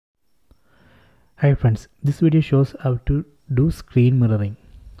Hi friends, this video shows how to do screen mirroring.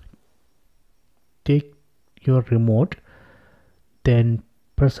 Take your remote, then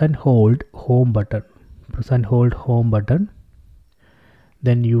press and hold home button. Press and hold home button.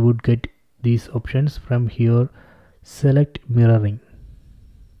 Then you would get these options from here. Select mirroring.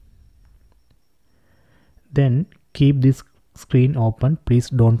 Then keep this screen open. Please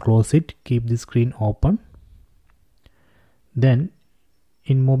don't close it. Keep the screen open. Then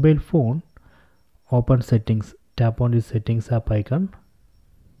in mobile phone, open settings. Tap on the settings app icon.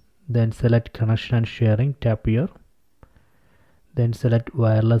 Then select connection and sharing. Tap here. Then select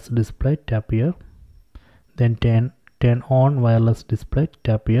wireless display. Tap here. Then turn on wireless display.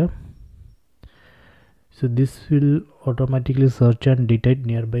 Tap here. So this will automatically search and detect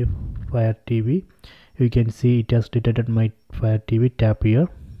nearby Fire TV. You can see it has detected my Fire TV. Tap here.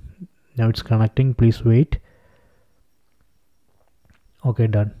 Now it's connecting. Please wait. Okay,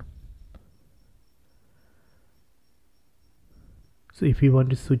 done. So if you want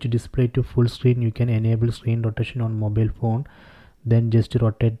to switch display to full screen, you can enable screen rotation on mobile phone. Then just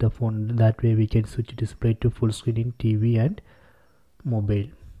rotate the phone. That way we can switch display to full screen in TV and mobile.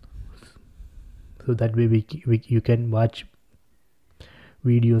 So that way you can watch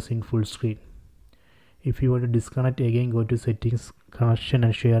videos in full screen. If you want to disconnect, again go to settings, connection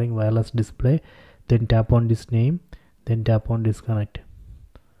and sharing, wireless display. Then tap on this name. Then tap on disconnect.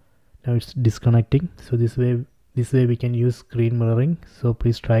 Now it's disconnecting. So this way we can use screen mirroring. So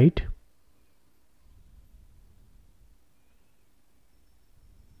please try it.